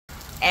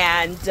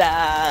And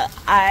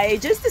I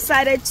just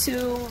decided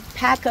to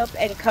pack up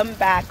and come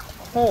back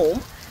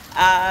home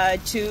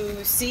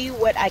to see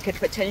what I could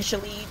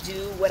potentially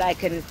do, what I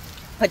can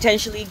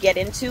potentially get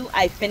into.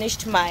 I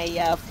finished my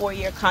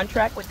 4-year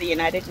contract with the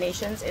United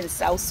Nations in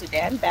South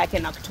Sudan back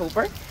in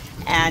October,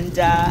 and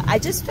I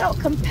just felt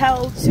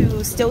compelled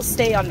to still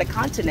stay on the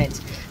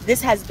continent.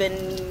 This has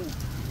been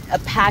a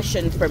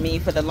passion for me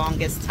for the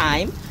longest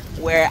time,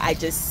 where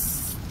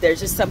there's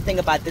just something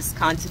about this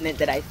continent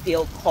that I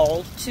feel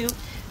called to,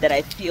 that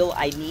I feel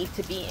I need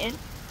to be in.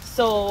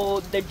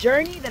 So the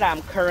journey that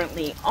I'm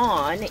currently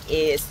on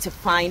is to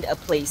find a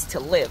place to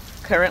live.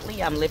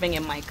 Currently, I'm living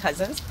in my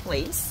cousin's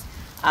place,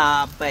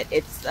 but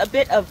it's a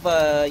bit of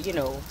a,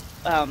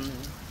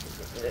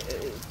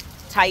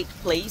 tight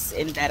place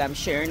in that I'm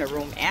sharing a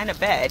room and a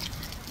bed,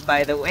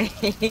 by the way.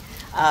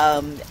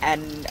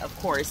 And of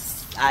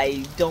course,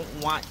 I don't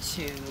want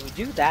to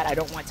do that. I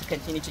don't want to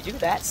continue to do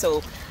that.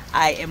 So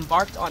I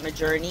embarked on a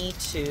journey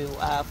to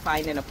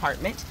find an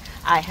apartment.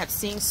 I have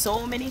seen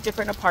so many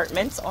different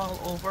apartments all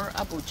over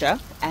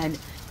Abuja, and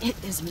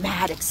it is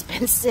mad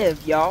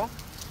expensive, y'all.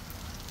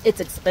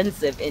 It's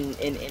expensive in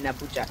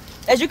Abuja.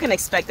 As you can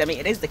expect, I mean,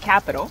 it is the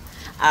capital.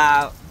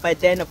 But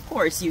then, of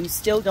course, you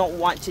still don't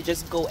want to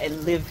just go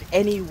and live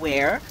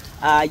anywhere.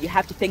 You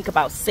have to think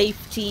about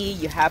safety.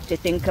 You have to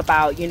think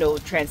about,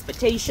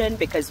 transportation,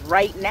 because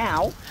right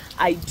now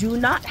I do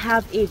not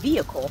have a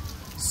vehicle.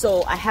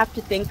 So I have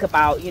to think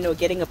about,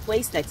 getting a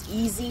place that's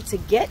easy to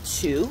get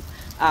to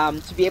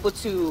be able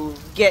to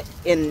get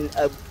in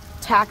a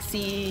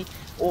taxi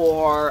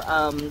or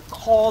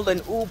call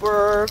an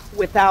Uber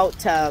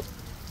without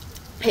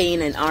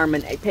paying an arm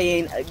and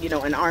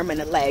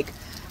a leg.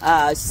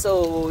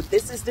 So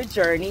this is the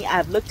journey.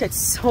 I've looked at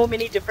so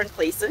many different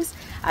places.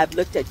 I've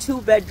looked at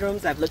 2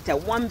 bedrooms, I've looked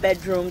at 1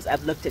 bedrooms,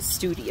 I've looked at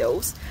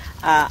studios.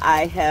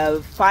 I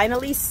have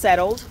finally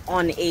settled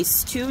on a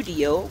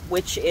studio,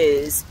 which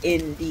is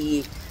in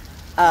the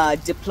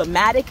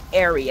diplomatic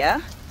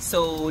area.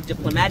 So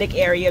diplomatic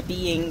area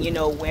being,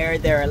 where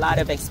there are a lot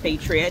of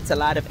expatriates, a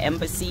lot of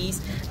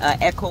embassies.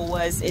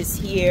 ECOWAS is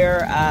here,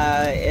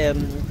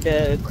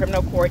 the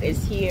criminal court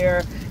is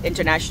here,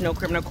 International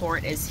Criminal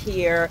Court is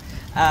here,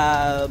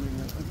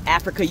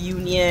 Africa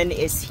Union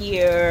is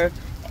here,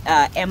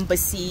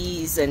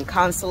 embassies and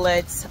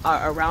consulates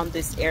are around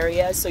this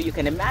area. So you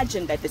can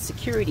imagine that the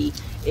security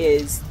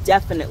is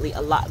definitely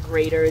a lot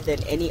greater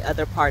than any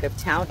other part of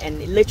town.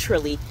 And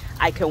literally,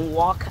 I can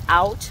walk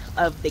out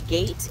of the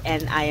gate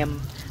and I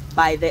am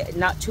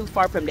not too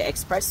far from the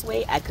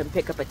expressway. I can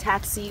pick up a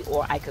taxi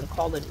or I can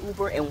call an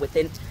Uber, and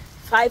within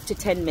 5 to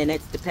 10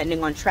 minutes,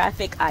 depending on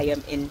traffic, I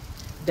am in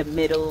the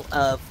middle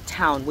of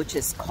town, which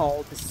is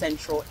called the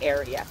central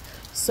area.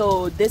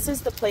 So this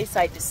is the place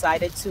I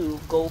decided to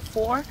go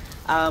for.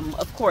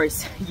 Of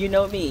course, you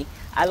know me,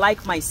 I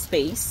like my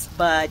space,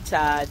 but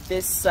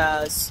this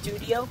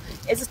studio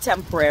is a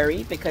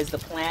temporary, because the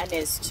plan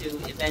is to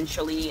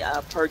eventually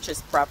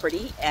purchase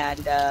property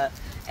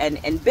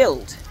and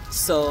build.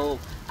 So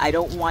I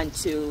don't want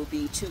to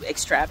be too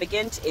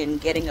extravagant in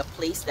getting a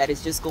place that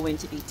is just going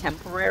to be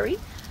temporary.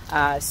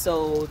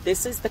 So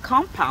this is the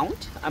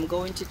compound. I'm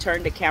going to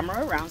turn the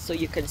camera around so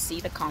you can see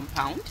the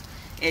compound.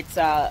 It's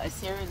a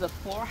series of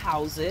 4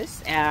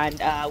 houses,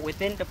 and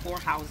within the 4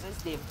 houses,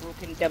 they've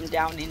broken them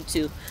down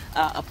into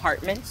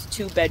apartments,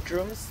 2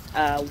 bedrooms,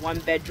 1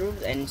 bedroom,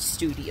 and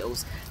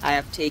studios. I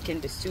have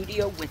taken the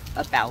studio with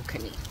a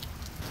balcony.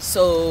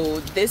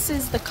 So this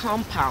is the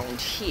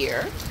compound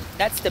here.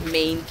 That's the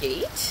main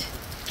gate.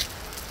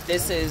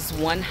 This is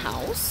one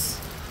house.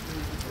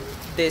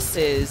 This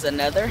is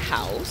another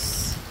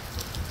house.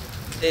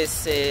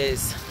 This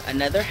is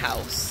another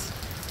house.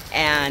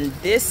 And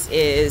this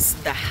is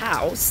the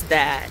house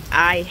that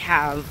I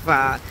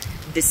have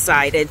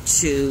decided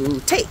to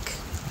take.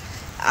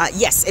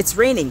 Yes, it's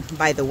raining,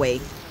 by the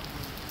way.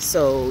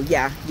 So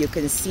yeah, you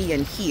can see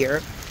and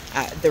hear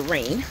the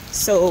rain.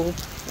 So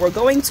we're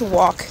going to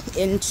walk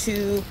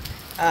into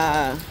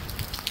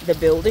the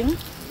building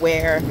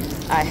where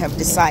I have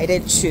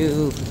decided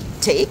to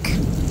take.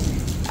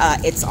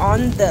 It's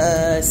on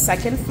the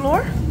 2nd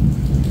floor.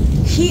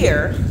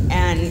 Here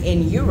and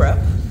in Europe,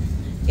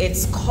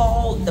 it's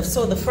called,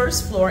 so the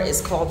 1st floor is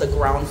called the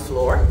ground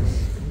floor.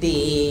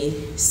 The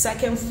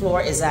 2nd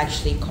floor is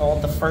actually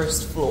called the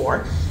 1st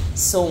floor,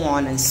 so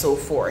on and so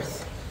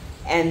forth.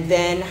 And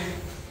then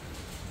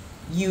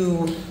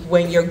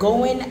when you're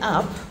going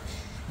up,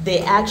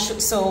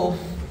 so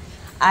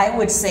I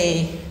would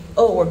say,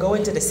 oh, we're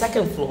going to the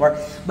 2nd floor,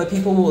 but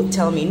people will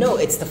tell me, no,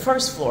 it's the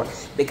 1st floor,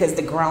 because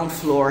the ground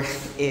floor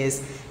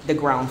is the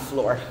ground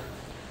floor.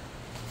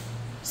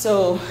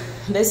 So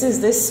this is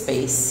this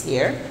space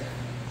here.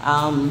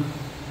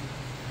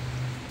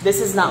 This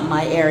is not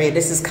my area.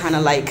 This is kind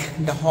of like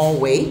the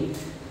hallway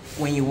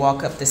when you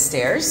walk up the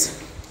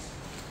stairs.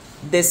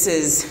 This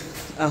is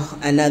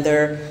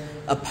another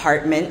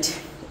apartment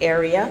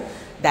area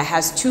that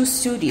has 2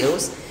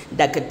 studios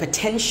that could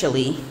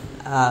potentially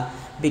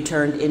be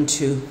turned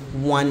into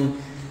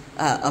 1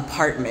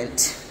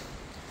 apartment.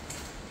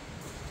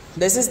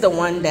 This is the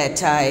one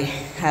that I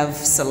have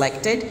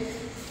selected.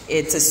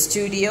 It's a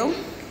studio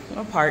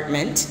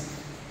apartment.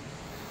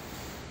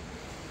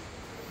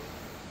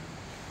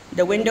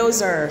 The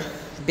windows are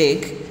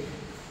big.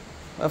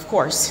 Of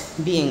course,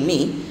 being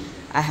me,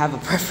 I have a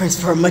preference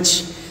for a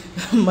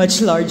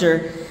much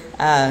larger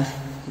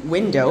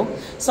window.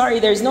 Sorry,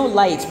 there's no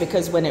light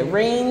because when it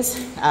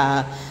rains,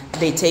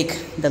 they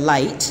take the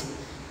light.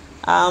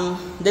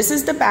 This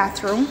is the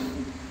bathroom.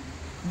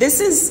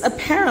 This is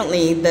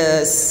apparently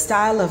the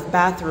style of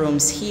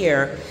bathrooms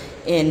here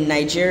in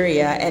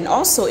Nigeria and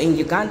also in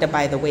Uganda,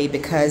 by the way,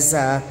 because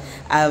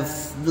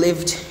I've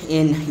lived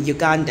in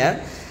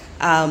Uganda.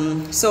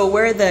 So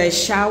where the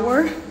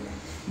shower,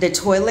 the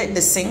toilet,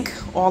 the sink,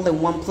 all in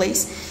one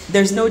place,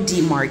 there's no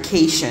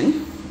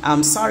demarcation.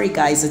 Sorry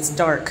guys, it's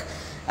dark,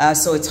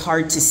 so it's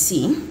hard to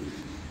see.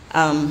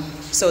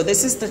 So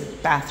this is the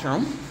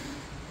bathroom,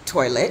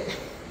 toilet.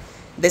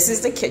 This is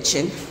the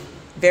kitchen,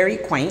 very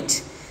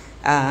quaint.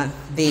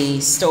 The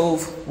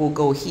stove will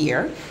go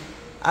here,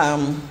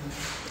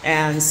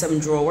 and some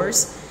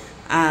drawers.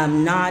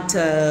 I'm not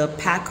a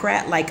pack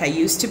rat like I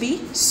used to be,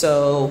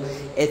 so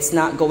it's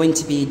not going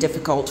to be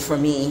difficult for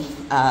me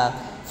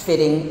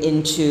fitting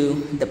into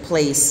the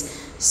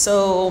place.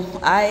 So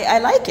I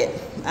like it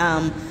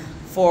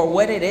for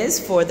what it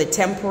is, for the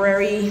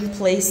temporary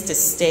place to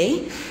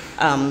stay.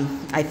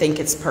 I think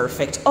it's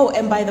perfect. Oh,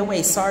 and by the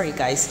way, sorry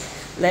guys,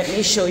 let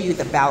me show you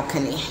the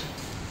balcony.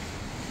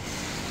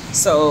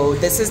 So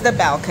this is the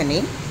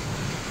balcony.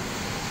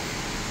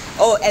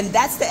 Oh, and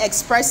that's the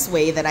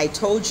expressway that I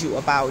told you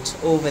about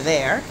over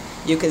there.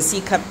 You can see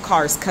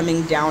cars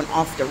coming down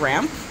off the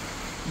ramp.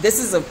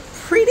 This is a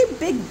pretty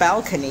big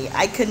balcony.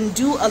 I can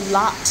do a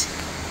lot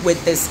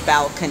with this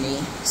balcony.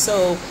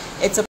 So it's a